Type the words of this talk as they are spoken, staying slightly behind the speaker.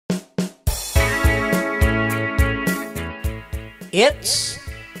It's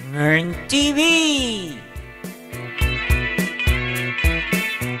Nern TV!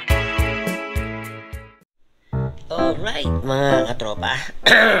 Alright mga katropa.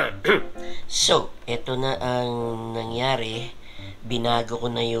 So, ito na ang nangyari. Binago ko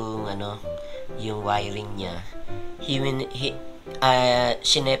na yung yung wiring niya.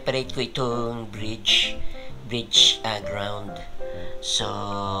 Sineparate ko itong bridge ground. So,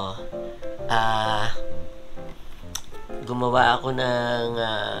 gumawa ako ng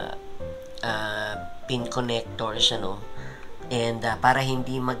pin connectors and para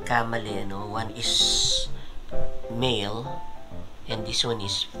hindi magkamali one is male and this one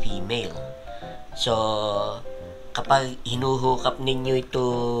is female. So kapag hinuhook up ninyo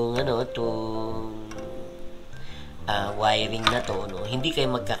itong wiring na to, hindi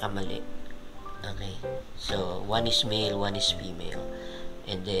kayo magkakamali. Okay, so one is male, one is female,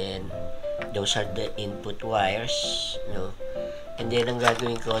 and then those are the input wires, and then ang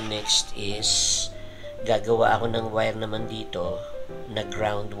gagawin ko next is gagawa ako ng wire naman dito na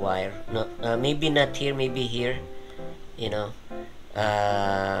ground wire, maybe not here, maybe here,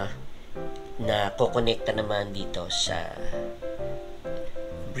 na kukonekta naman dito sa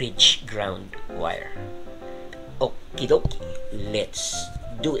bridge ground wire. Okidoki, let's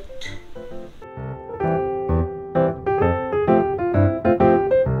do it.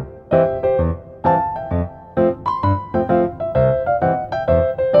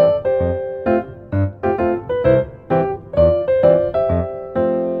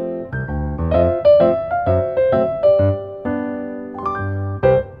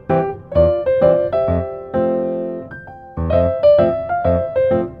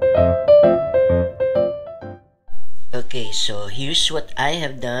 Okay, so here's what I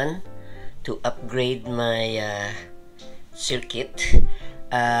have done to upgrade my circuit.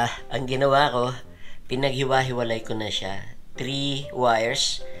 Ang ginawa ko, pinaghiwa-hiwalay ko na siya. 3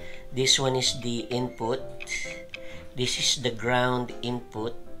 wires. This one is the input. This is the ground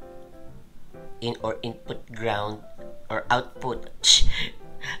input. Input ground or output.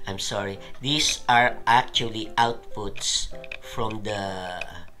 I'm sorry. These are actually outputs from the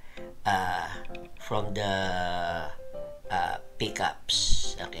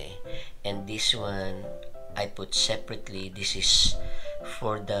pickups. Okay, and this one I put separately. This is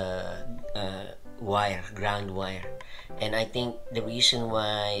for the ground wire, and I think the reason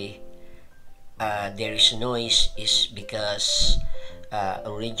why there is noise is because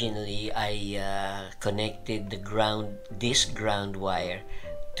originally I connected this ground wire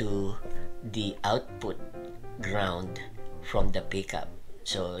to the output ground from the pickup.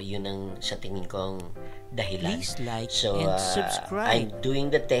 So yun ang sa tingin kong dahilan. Please like so, and subscribe. I'm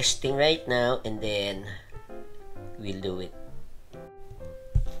doing the testing right now, and then we'll do it.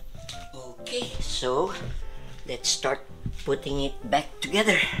 Okay, so let's start putting it back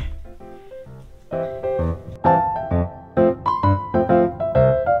together.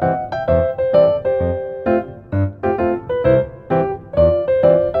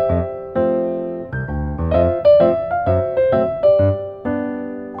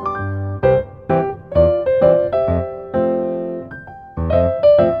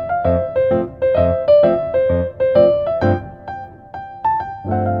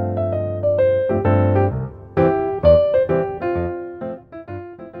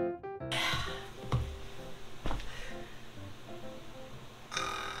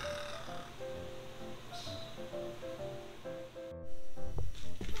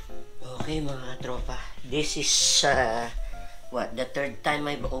 Okay mga tropa, this is the third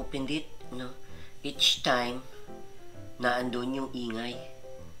time I've opened it. Each time na andun yung ingay,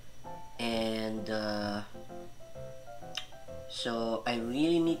 and so I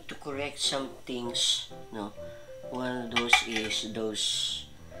really need to correct some things. One of those is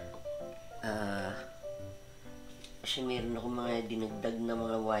kasi meron ako mga dinagdag na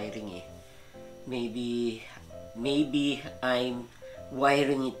mga wiring maybe I'm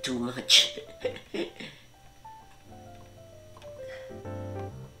wiring it too much.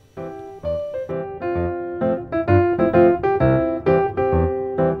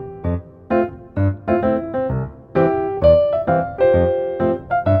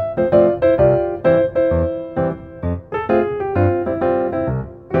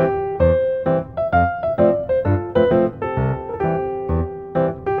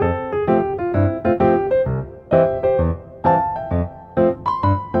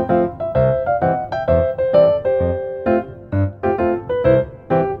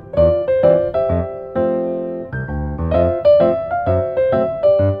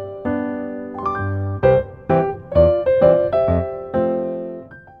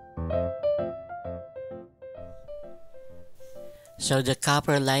 So the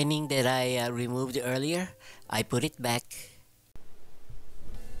copper lining that I removed earlier, I put it back.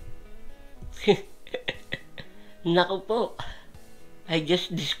 Naku po, I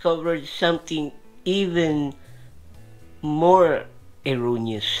just discovered something even more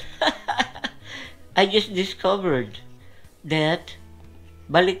erroneous. I just discovered that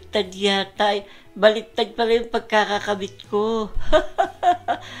baliktad pala yung pagkakakabit ko.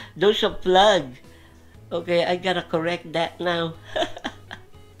 Those are plug. Okay, I gotta correct that now.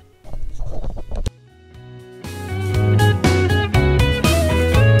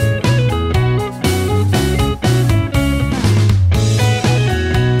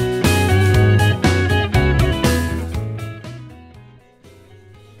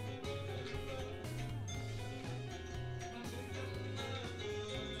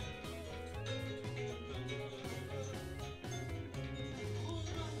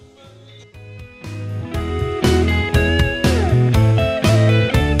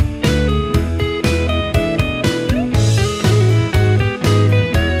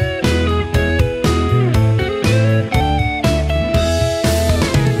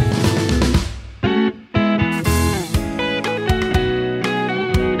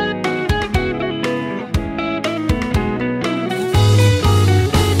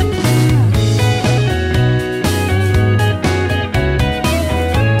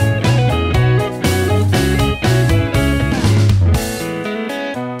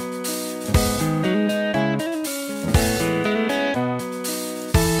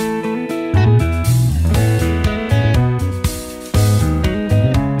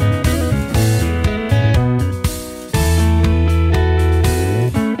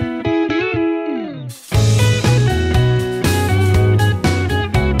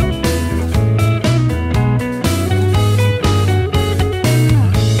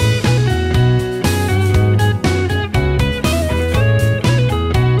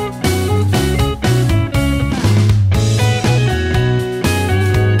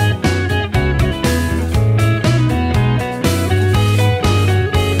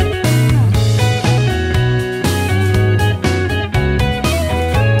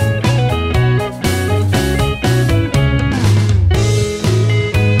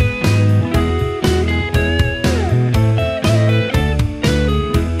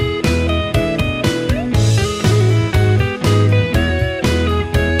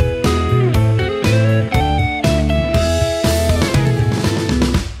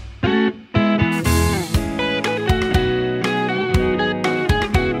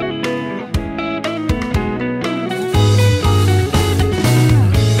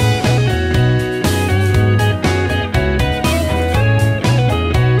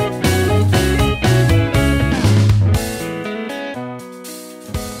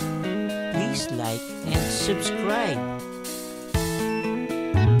 Please like and subscribe.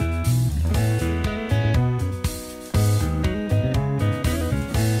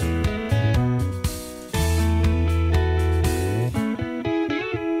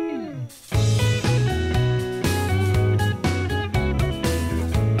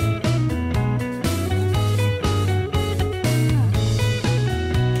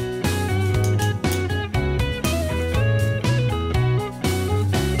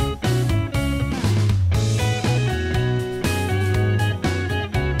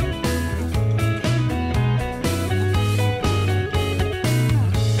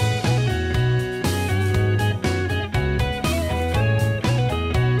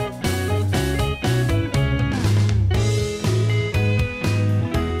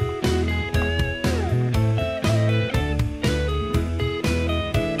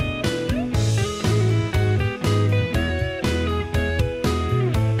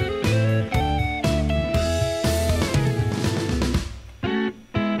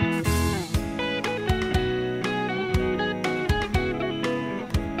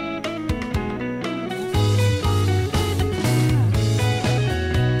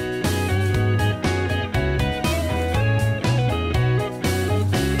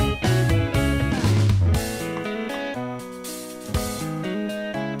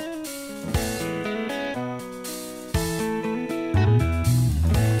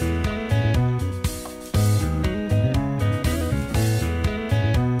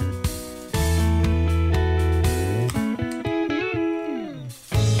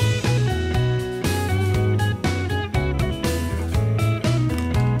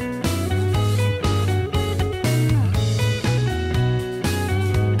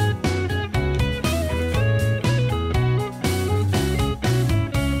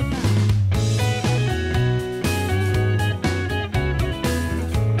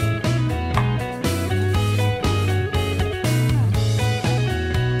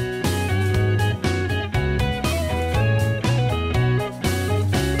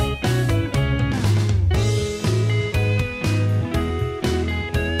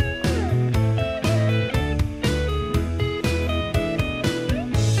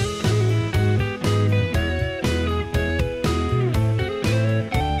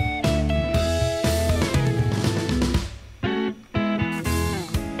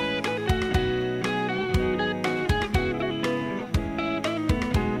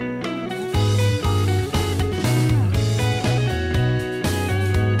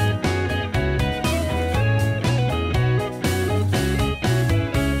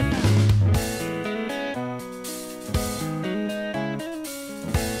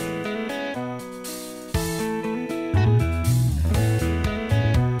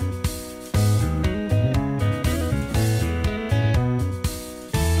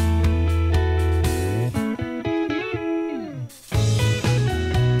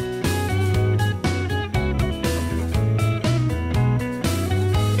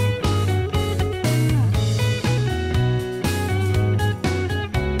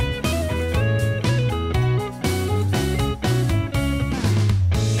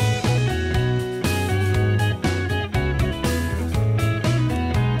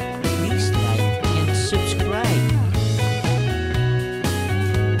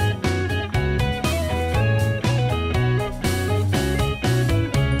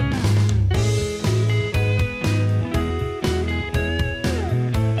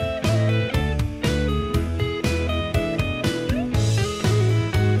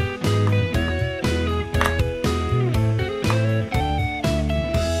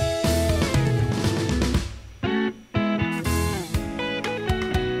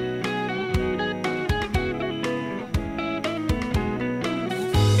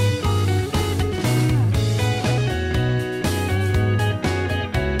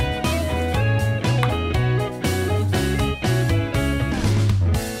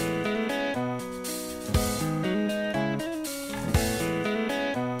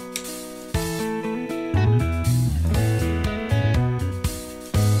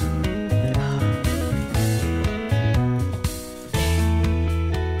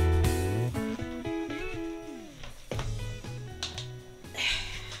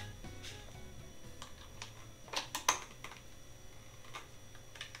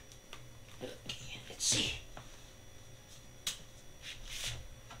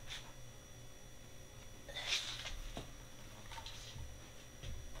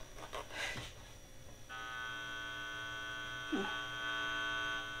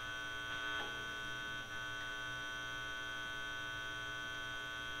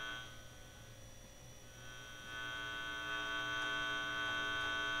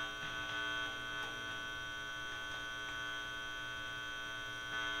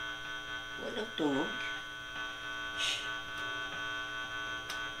 Walang tunog.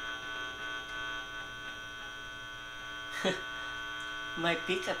 My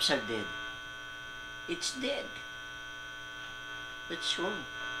pickups are dead. It's dead. What's wrong?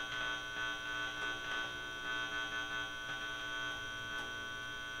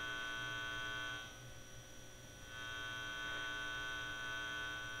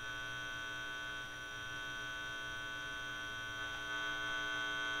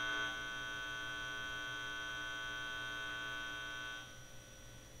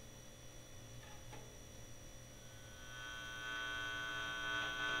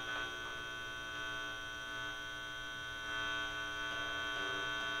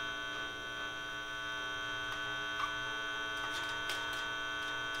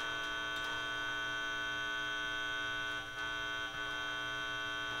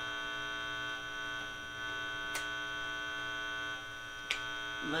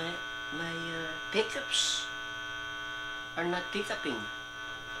 My pickups are not pickuping.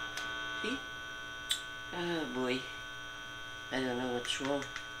 See? Oh boy. I don't know what's wrong.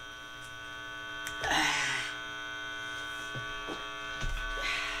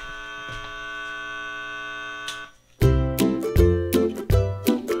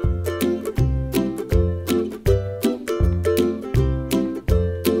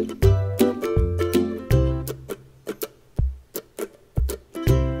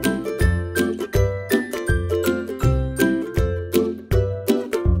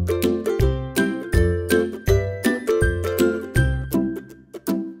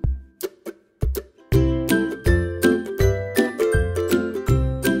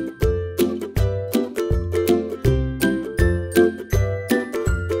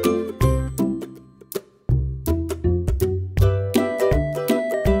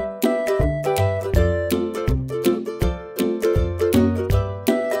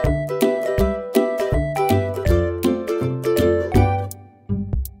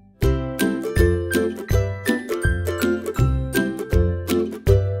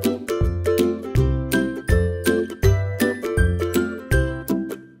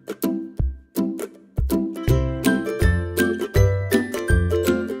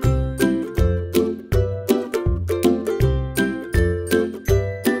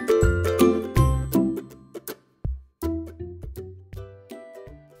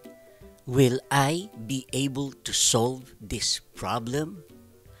 Will I be able to solve this problem?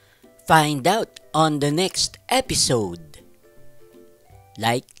 Find out on the next episode.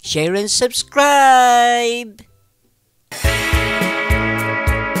 Like, share, and subscribe!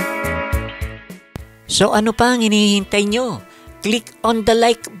 So ano pa ang hinihintay nyo? Click on the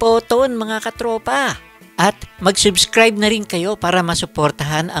like button mga katropa. At mag-subscribe na rin kayo para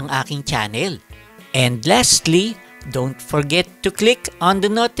masuportahan ang aking channel. And lastly, don't forget to click on the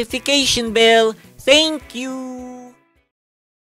notification bell. Thank you!